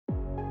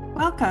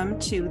Welcome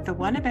to The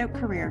One About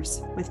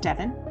Careers with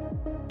Devin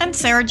and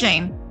Sarah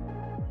Jane,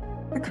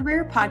 a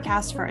career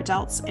podcast for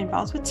adults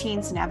involved with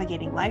teens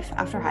navigating life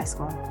after high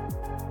school.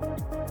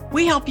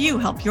 We help you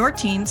help your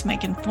teens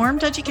make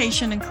informed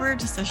education and career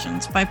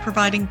decisions by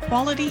providing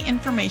quality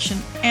information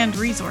and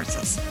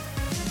resources.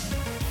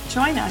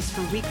 Join us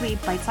for weekly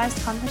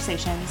bite-sized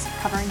conversations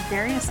covering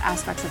various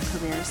aspects of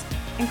careers,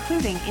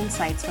 including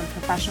insights from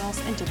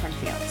professionals in different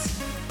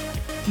fields.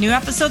 New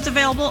episodes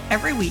available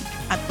every week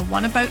at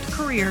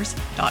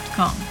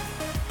theoneaboutcareers.com.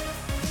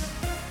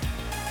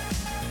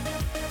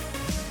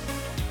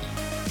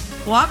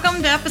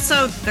 Welcome to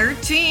episode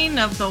 13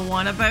 of The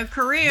One About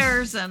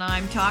Careers, and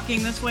I'm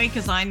talking this way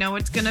because I know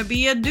it's going to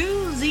be a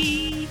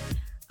doozy.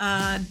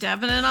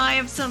 Devin and I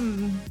have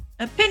some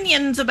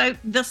opinions about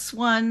this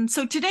one.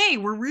 So today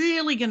we're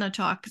really going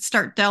to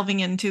start delving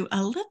into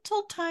a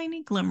little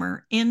tiny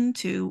glimmer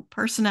into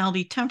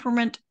personality,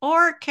 temperament,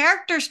 or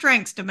character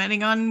strengths,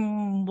 depending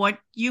on what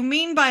you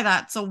mean by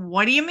that. So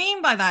what do you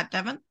mean by that,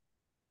 Devin?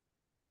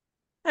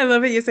 I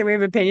love it. You say we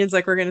have opinions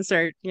like we're going to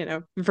start,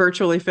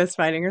 virtually fist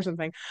fighting or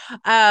something.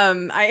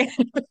 I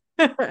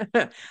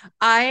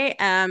I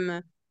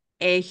am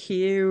a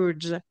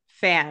huge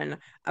fan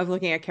of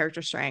looking at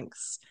character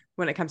strengths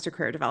when it comes to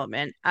career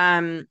development.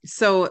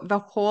 So the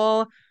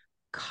whole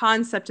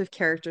concept of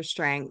character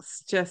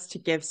strengths, just to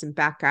give some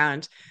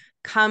background,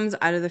 comes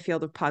out of the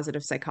field of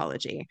positive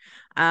psychology.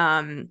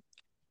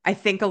 I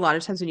think a lot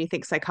of times when you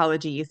think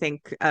psychology, you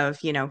think of,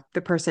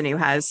 the person who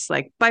has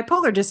like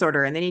bipolar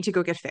disorder and they need to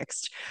go get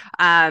fixed.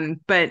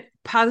 But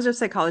positive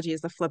psychology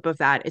is the flip of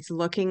that. It's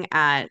looking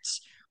at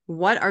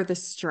what are the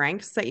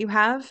strengths that you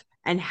have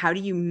and how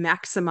do you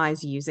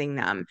maximize using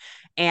them.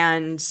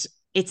 And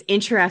it's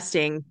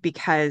interesting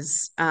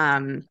because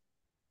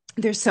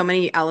there's so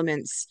many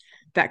elements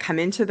that come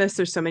into this.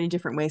 There's so many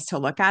different ways to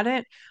look at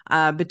it.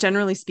 But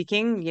generally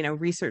speaking,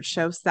 research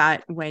shows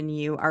that when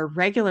you are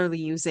regularly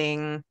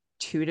using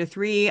 2 to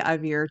 3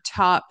 of your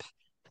top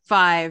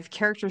 5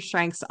 character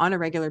strengths on a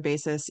regular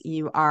basis,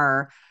 you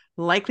are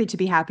likely to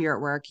be happier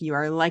at work. You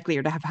are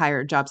likelier to have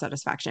higher job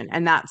satisfaction.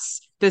 And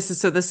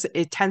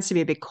it tends to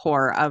be a big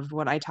core of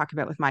what I talk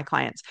about with my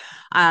clients.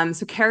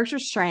 So character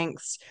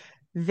strengths,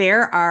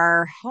 there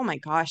are, oh my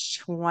gosh,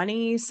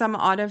 20 some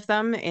odd of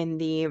them in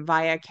the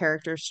VIA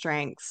character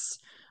strengths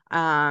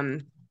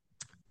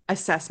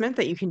assessment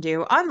that you can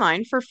do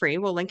online for free.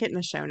 We'll link it in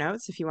the show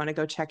notes if you want to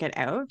go check it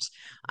out.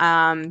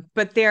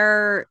 But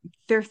they're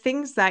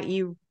things that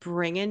you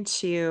bring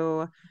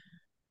into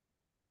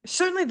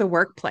certainly the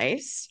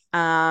workplace,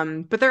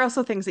 but they're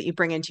also things that you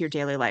bring into your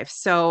daily life.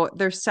 So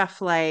there's stuff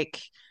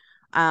like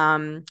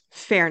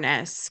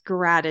fairness,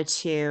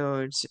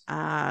 gratitude,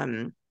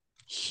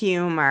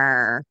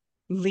 humor,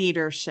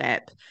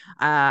 leadership.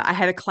 I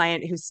had a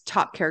client whose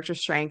top character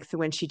strength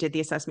when she did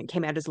the assessment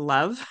came out as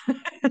love.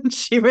 And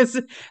she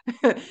was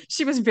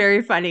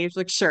very funny. She's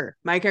like, sure,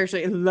 my character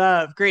is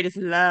love, greatest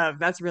love.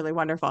 That's really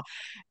wonderful.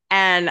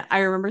 And I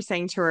remember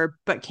saying to her,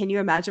 but can you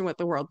imagine what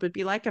the world would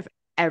be like if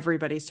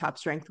everybody's top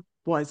strength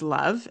was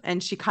love?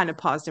 And she kind of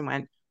paused and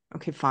went,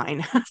 okay,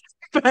 fine.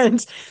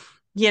 But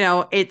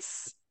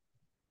it's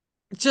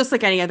just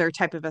like any other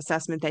type of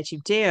assessment that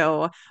you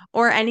do,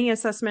 or any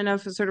assessment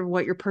of sort of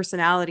what your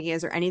personality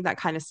is, or any of that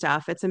kind of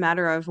stuff. It's a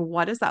matter of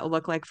what does that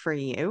look like for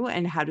you,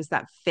 and how does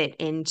that fit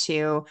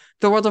into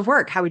the world of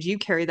work? How would you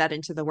carry that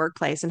into the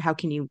workplace, and how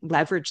can you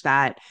leverage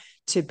that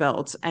to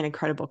build an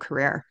incredible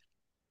career?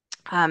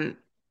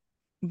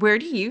 Where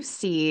do you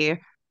see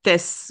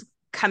this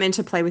come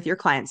into play with your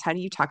clients? How do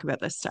you talk about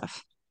this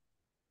stuff?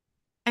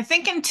 I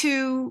think in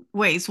two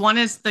ways. One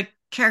is the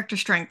character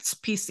strengths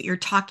piece that you're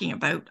talking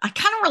about. I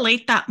kind of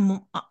relate that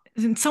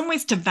in some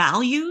ways to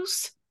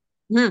values,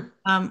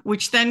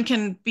 which then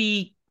can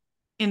be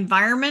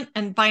environment.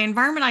 And by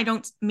environment, I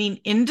don't mean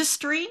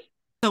industry.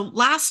 So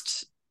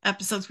last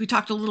episodes, we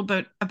talked a little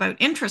bit about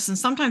interests, and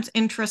sometimes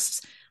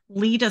interests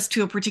lead us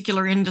to a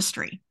particular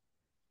industry.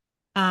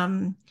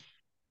 And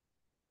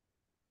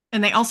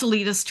they also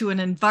lead us to an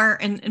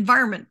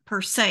environment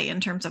per se in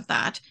terms of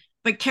that.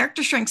 But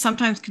character strengths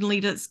sometimes can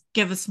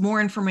give us more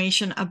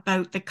information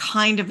about the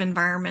kind of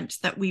environment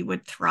that we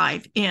would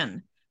thrive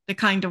in, the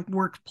kind of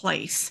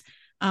workplace,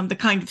 the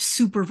kind of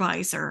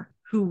supervisor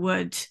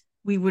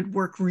we would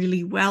work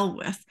really well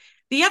with.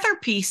 The other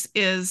piece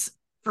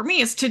for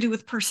me, is to do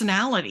with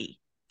personality,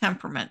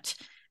 temperament,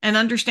 and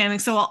understanding.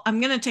 So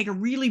I'm going to take a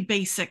really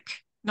basic,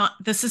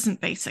 this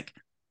isn't basic.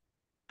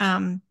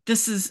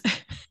 This is...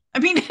 I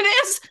mean, it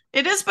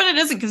is, but it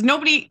isn't, because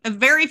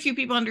very few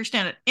people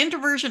understand it.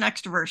 Introversion,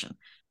 extroversion.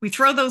 We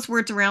throw those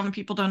words around and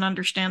people don't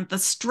understand the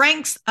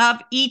strengths of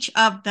each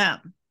of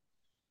them,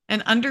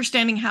 and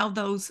understanding how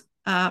those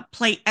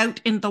play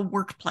out in the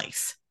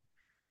workplace.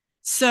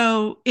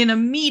 So in a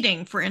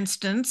meeting, for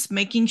instance,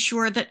 making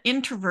sure that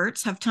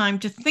introverts have time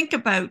to think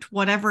about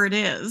whatever it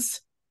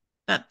is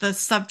that the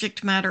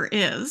subject matter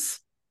is.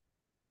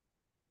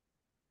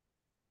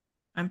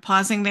 I'm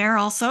pausing there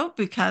also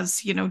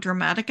because,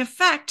 dramatic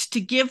effect, to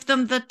give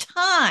them the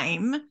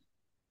time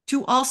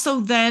to also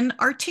then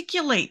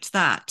articulate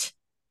that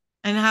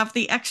and have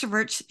the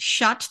extroverts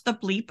shut the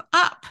bleep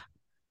up.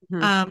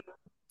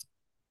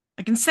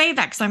 I can say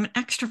that because I'm an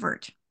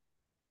extrovert.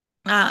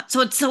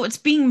 So it's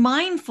being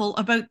mindful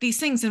about these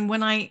things. And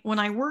when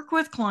I work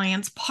with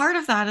clients, part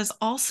of that is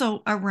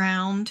also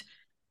around,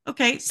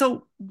 okay,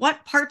 so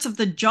what parts of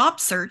the job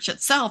search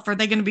itself are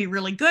they going to be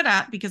really good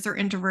at because they're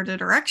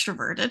introverted or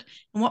extroverted?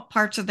 And what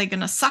parts are they going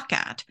to suck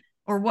at?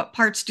 Or what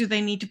parts do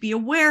they need to be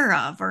aware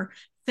of? Or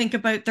think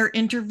about their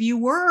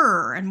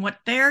interviewer and what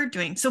they're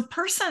doing. So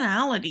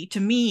personality to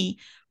me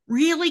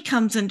really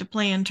comes into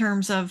play in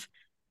terms of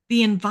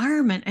the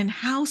environment and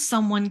how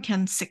someone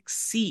can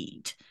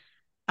succeed.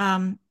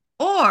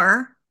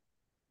 Or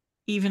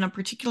even a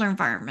particular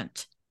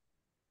environment,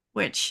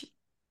 which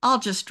I'll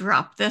just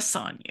drop this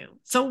on you.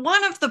 So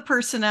one of the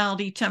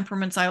personality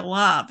temperaments I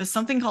love is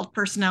something called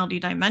personality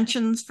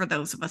dimensions for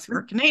those of us who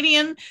are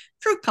Canadian,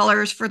 true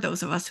colors for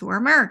those of us who are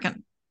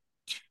American.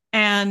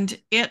 And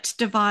it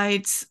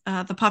divides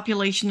the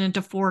population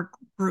into 4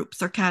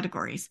 groups or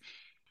categories.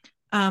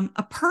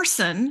 A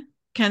person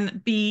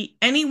can be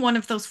any one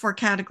of those 4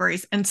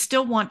 categories and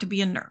still want to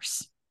be a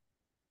nurse.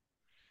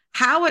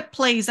 How it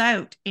plays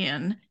out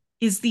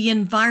is the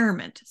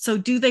environment. So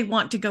do they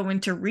want to go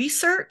into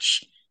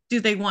research? Do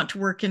they want to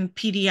work in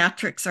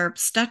pediatrics or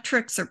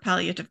obstetrics or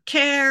palliative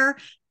care?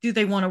 Do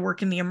they want to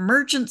work in the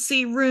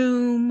emergency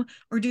room?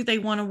 Or do they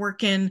want to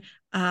work in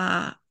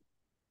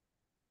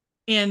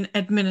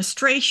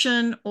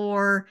administration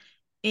or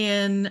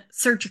in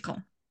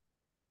surgical?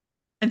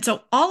 And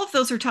so all of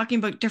those are talking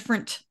about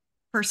different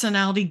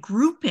personality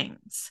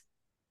groupings.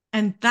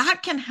 And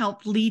that can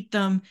help lead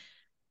them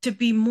to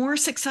be more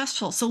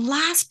successful. So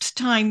last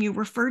time you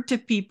referred to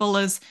people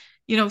as,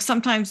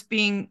 sometimes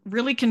being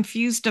really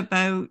confused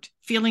about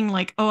feeling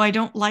like, oh,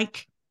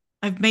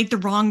 I've made the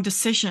wrong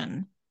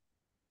decision.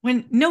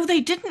 When no,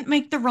 they didn't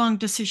make the wrong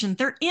decision.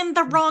 They're in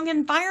the wrong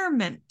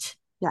environment.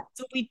 Yeah.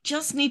 So we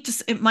just need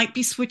to, it might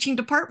be switching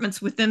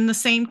departments within the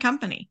same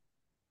company.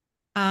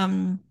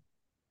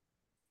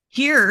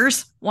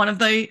 Here's one of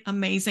the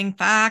amazing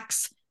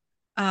facts,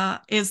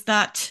 is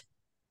that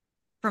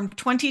from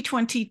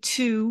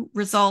 2022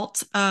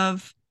 results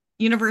of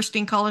university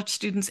and college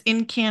students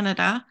in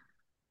Canada,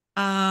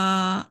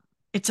 the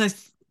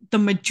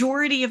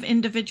majority of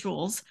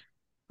individuals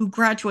who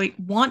graduate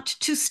want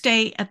to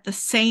stay at the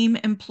same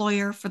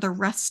employer for the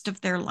rest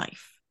of their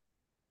life.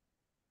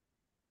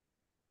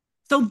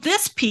 So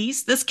this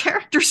piece, this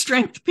character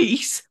strength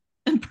piece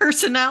and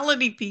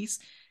personality piece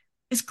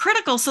is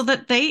critical so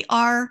that they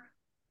are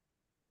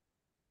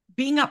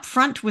being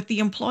upfront with the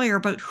employer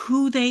about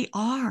who they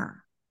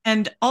are.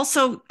 And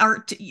also,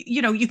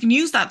 you can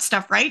use that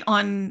stuff, right,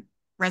 on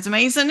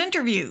resumes and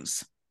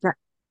interviews. Yeah.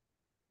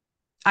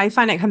 I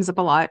find it comes up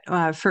a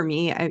lot for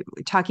me,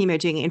 talking about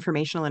doing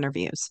informational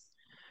interviews.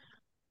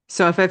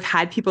 So if I've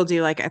had people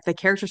do like the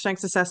character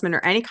strengths assessment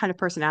or any kind of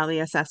personality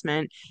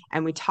assessment,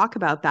 and we talk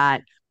about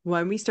that,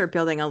 when we start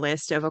building a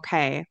list of,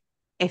 okay,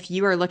 if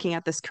you are looking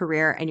at this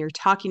career and you're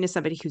talking to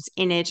somebody who's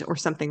in it or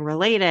something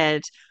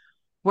related,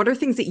 what are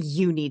things that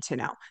you need to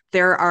know?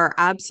 There are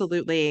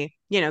absolutely,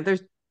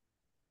 there's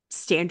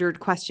standard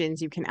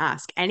questions you can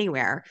ask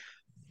anywhere.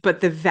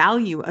 But the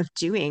value of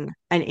doing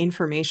an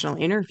informational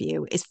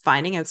interview is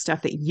finding out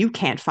stuff that you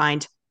can't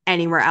find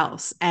anywhere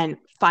else and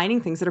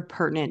finding things that are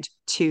pertinent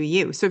to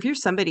you. So if you're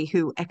somebody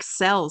who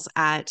excels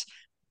at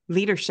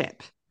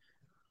leadership,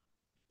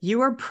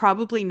 you are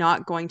probably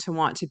not going to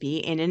want to be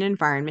in an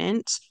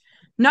environment,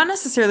 not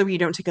necessarily where you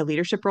don't take a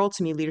leadership role.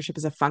 To me, leadership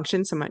is a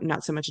function,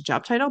 not so much a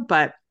job title.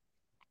 But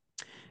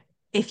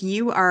if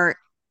you are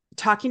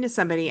talking to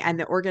somebody and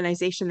the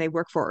organization they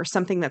work for, or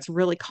something that's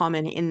really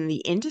common in the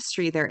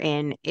industry they're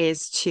in,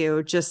 is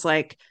to just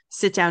like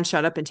sit down,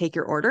 shut up, and take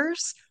your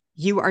orders,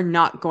 you are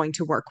not going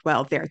to work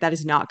well there. That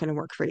is not going to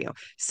work for you.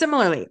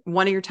 Similarly,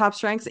 one of your top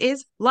strengths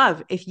is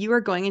love. If you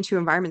are going into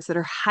environments that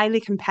are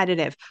highly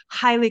competitive,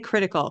 highly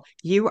critical,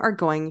 you are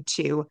going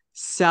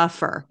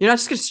suffer. You're not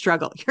just going to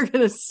struggle, you're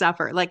going to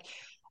suffer.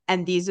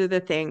 And these are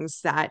the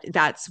things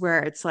that's where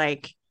it's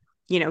like,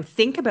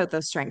 think about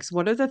those strengths.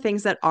 What are the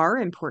things that are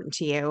important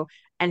to you?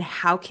 And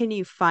how can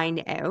you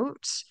find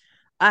out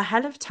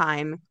ahead of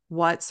time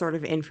what sort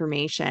of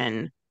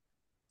information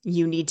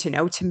you need to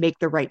know to make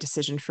the right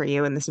decision for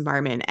you in this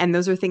environment? And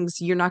those are things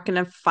you're not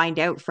going to find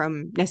out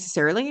from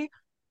necessarily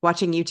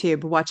watching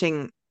YouTube,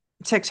 watching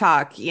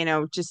TikTok,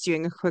 just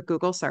doing a quick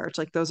Google search.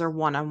 Like, those are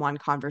one-on-one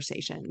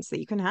conversations that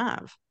you can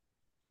have.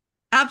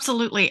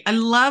 Absolutely. I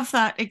love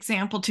that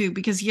example too,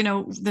 because,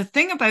 the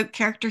thing about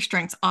character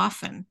strengths,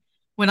 often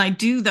when I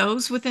do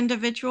those with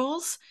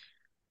individuals,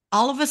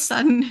 all of a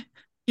sudden,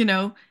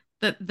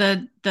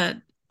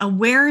 the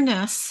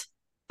awareness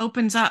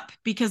opens up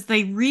because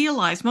they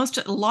realize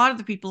a lot of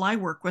the people I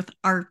work with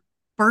are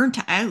burnt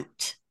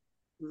out.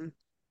 Mm-hmm.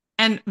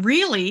 And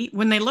really,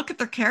 when they look at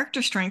their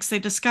character strengths, they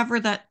discover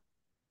that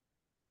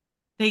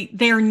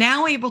they are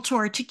now able to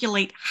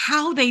articulate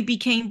how they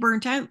became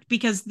burnt out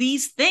because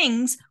these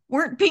things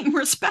weren't being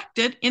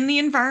respected in the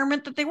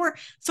environment that they were.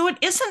 So it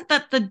isn't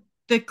that the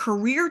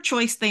career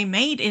choice they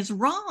made is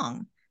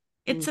wrong.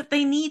 It's that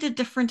they need a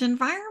different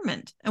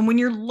environment. And when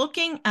you're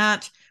looking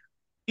at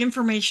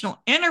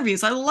informational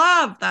interviews, I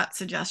love that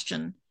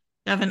suggestion,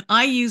 Devin.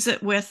 I use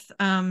it with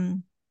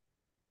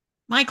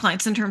my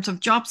clients in terms of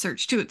job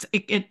search too.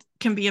 It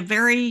can be a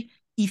very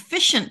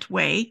efficient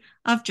way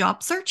of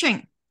job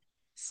searching.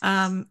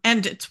 And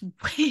it's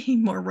way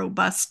more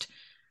robust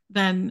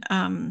than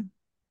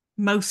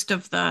most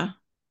of the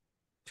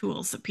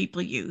tools that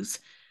people use.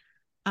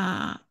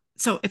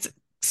 So it's a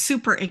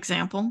super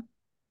example.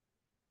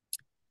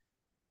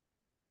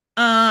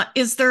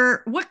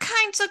 What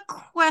kinds of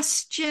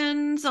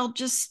questions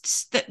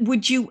that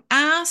would you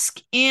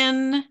ask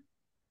in,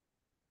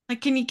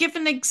 like, can you give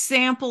an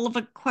example of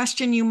a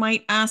question you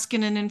might ask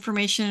in an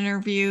information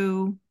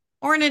interview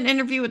or in an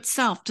interview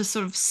itself to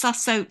sort of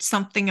suss out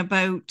something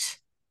about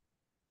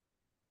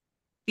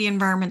the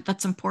environment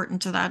that's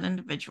important to that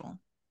individual?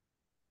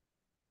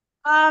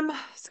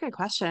 That's a good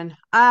question.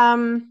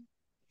 I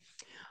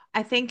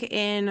think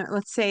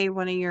let's say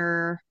one of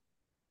your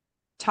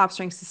top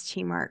strengths is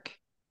teamwork.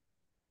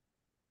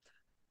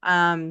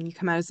 You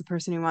come out as the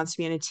person who wants to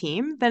be in a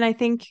team, then I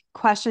think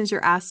questions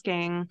you're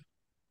asking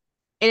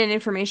in an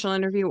informational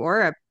interview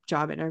or a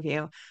job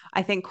interview,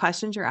 I think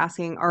questions you're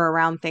asking are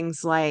around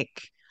things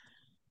like,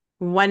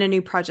 when a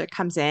new project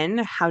comes in,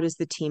 how does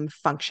the team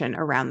function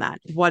around that?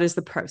 What is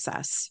the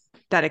process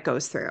that it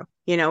goes through?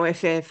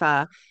 If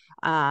a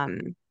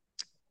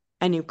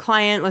new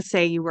client, let's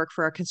say you work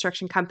for a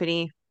construction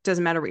company,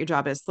 doesn't matter what your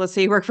job is. Let's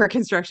say you work for a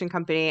construction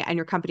company and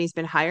your company's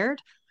been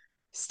hired.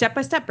 Step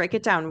by step, break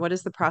it down. What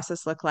does the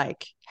process look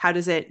like? How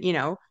does it,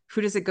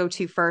 who does it go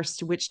to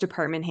first? Which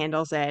department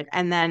handles it?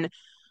 And then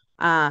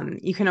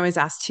you can always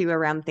ask too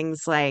around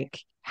things like,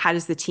 how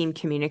does the team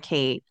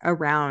communicate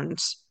around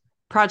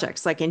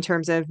projects? Like in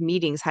terms of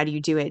meetings, how do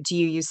you do it? Do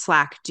you use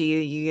Slack? Do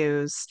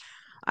you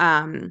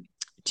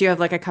have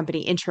like a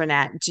company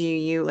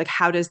intranet?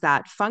 How does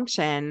that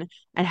function?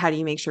 And how do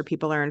you make sure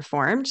people are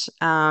informed?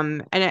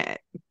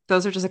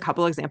 Those are just a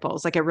couple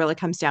examples. Like it really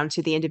comes down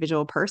to the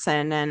individual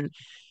person. And,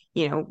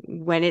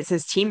 when it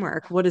says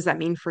teamwork, what does that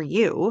mean for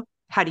you?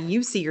 How do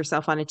you see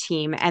yourself on a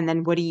team? And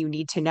then what do you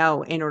need to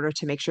know in order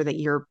to make sure that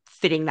you're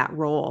fitting that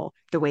role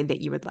the way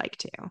that you would like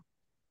to?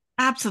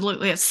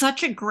 Absolutely. It's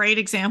such a great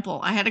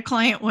example. I had a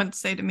client once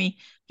say to me,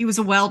 he was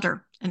a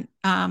welder and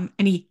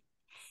he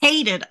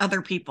hated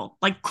other people,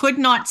 like could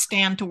not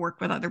stand to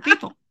work with other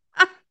people.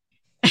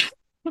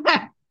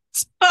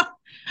 So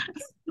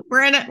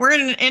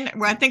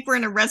I think we're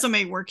in a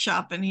resume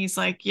workshop, and he's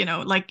like,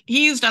 like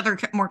he used other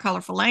more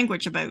colorful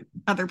language about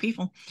other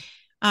people.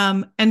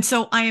 And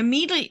so I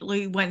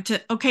immediately went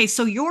to, okay,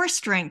 so your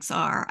strengths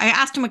are, I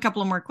asked him a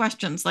couple of more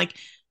questions. Like,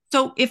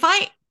 so if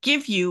I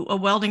give you a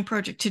welding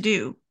project to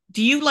do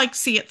you like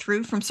see it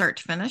through from start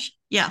to finish?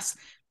 Yes.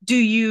 Do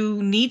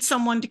you need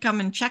someone to come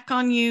and check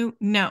on you?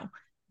 No.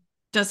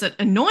 Does it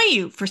annoy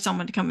you for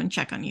someone to come and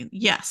check on you?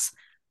 Yes.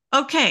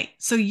 Okay.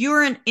 So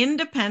you're an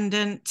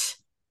independent,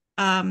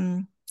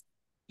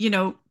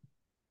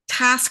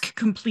 task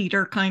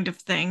completer kind of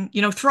thing,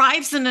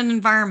 thrives in an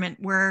environment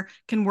where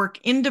can work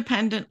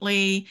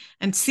independently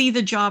and see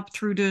the job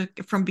through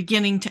from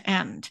beginning to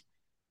end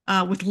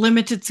with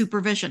limited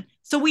supervision.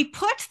 So we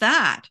put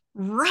that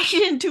right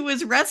into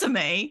his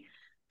resume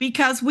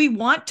because we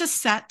want to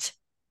set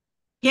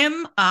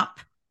him up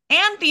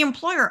and the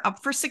employer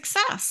up for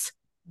success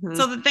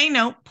so that they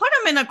know, put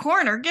him in a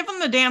corner, give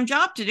him the damn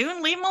job to do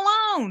and leave him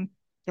alone.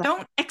 Yeah.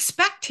 Don't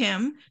expect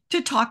him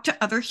to talk to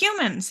other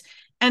humans.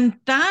 And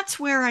that's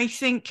where I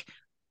think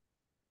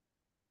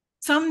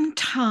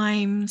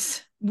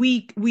sometimes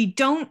we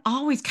don't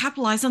always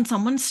capitalize on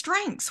someone's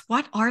strengths.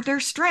 What are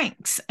their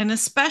strengths? And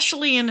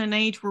especially in an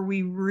age where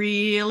we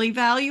really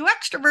value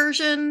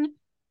extroversion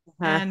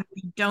and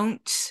we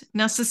don't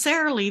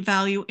necessarily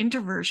value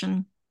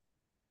introversion,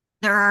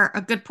 there are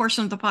a good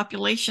portion of the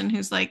population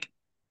who's like,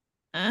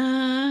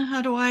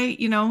 how do I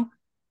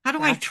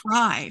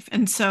thrive?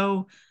 And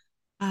so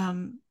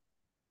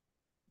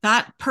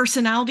that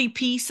personality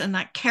piece and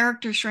that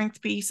character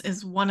strength piece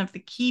is one of the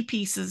key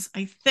pieces,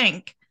 I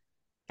think,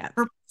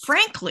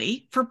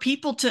 frankly, for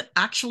people to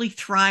actually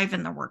thrive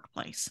in the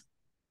workplace.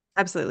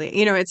 Absolutely.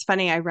 It's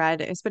funny.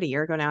 It's about a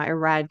year ago now. I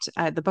read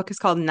the book is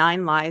called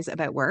 9 Lies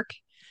About Work.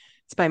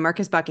 It's by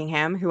Marcus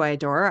Buckingham, who I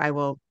adore. I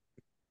will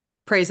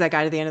praise that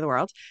guy to the end of the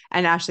world,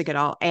 and Ashley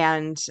Goodall.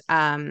 And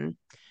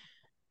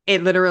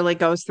it literally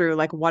goes through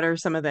like what are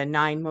some of the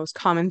 9 most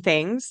common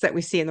things that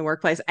we see in the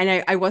workplace.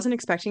 And I wasn't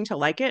expecting to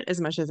like it as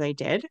much as I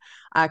did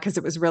because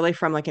it was really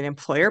from like an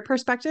employer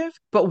perspective.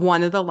 But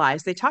one of the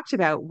lies they talked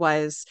about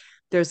was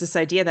there's this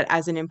idea that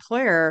as an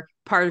employer,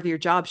 part of your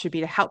job should be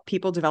to help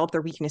people develop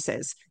their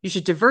weaknesses. You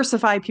should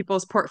diversify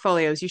people's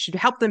portfolios. You should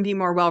help them be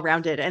more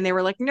well-rounded. And they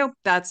were like, nope,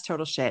 that's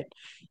total shit.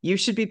 You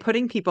should be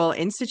putting people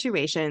in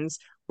situations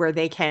where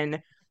they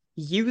can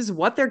use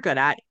what they're good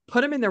at,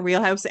 put them in their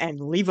wheelhouse and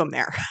leave them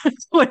there.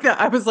 Like that.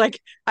 I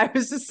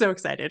was just so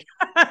excited.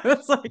 I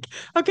was like,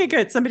 okay,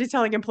 good. Somebody's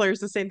telling employers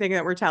the same thing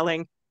that we're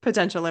telling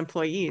potential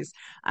employees.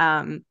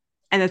 And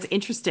that's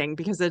interesting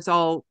because it's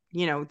all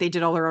they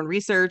did all their own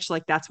research.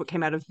 Like that's what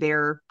came out of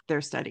their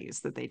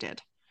studies that they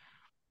did.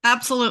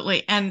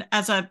 Absolutely. And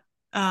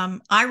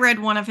I read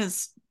one of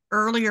his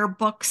earlier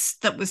books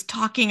that was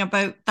talking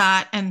about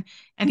that, and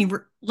he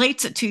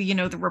relates it to,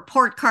 the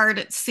report card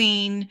it's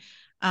seen,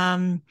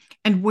 and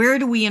where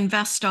do we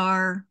invest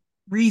our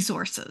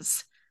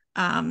resources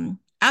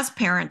as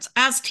parents,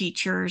 as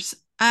teachers,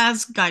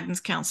 as guidance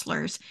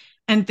counselors.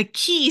 And the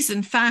keys,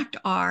 in fact,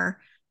 are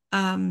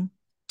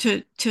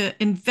to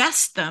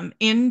invest them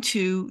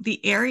into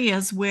the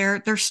areas where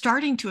they're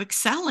starting to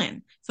excel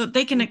in, so that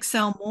they can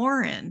excel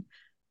more in.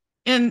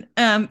 And,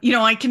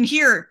 I can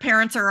hear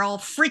parents are all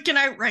freaking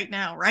out right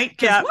now, right?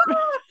 Yeah.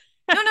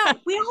 No,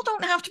 we all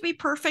don't have to be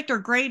perfect or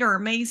great or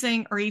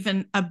amazing or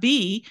even a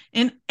B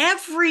in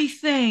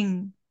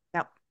everything.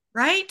 Yep.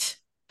 Right?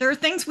 There are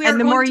things we and are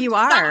the going more to you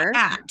suck are,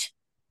 at.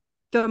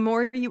 The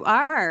more you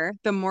are,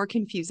 the more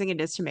confusing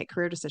it is to make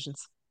career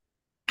decisions.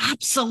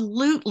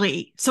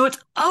 Absolutely. So it's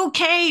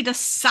okay to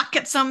suck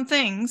at some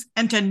things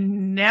and to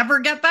never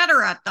get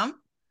better at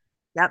them.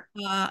 Yep.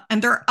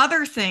 And there are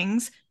other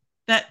things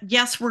that,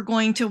 yes, we're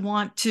going to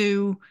want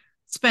to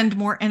spend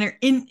more energy,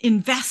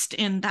 invest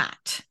in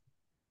that.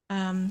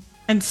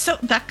 And so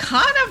that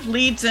kind of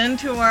leads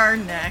into our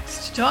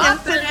next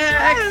topic.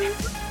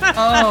 Yes,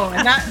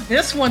 and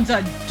this one's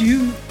a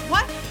do.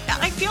 What?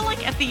 I feel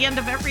like at the end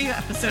of every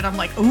episode, I'm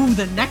like, oh,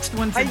 the next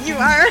one's a you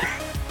are.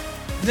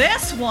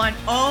 This one,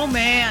 oh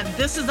man,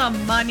 this is a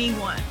money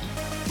one.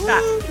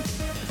 Yeah.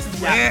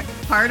 This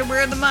is part of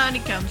where the money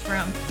comes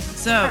from.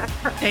 So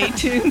stay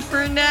tuned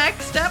for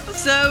next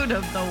episode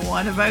of the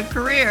One About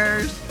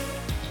Careers.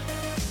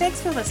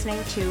 Thanks for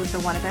listening to the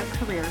One About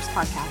Careers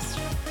podcast.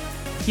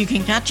 You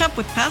can catch up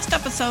with past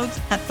episodes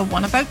at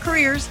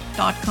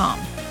theoneaboutcareers.com.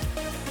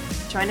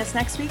 Join us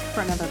next week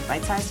for another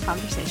bite-sized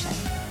conversation.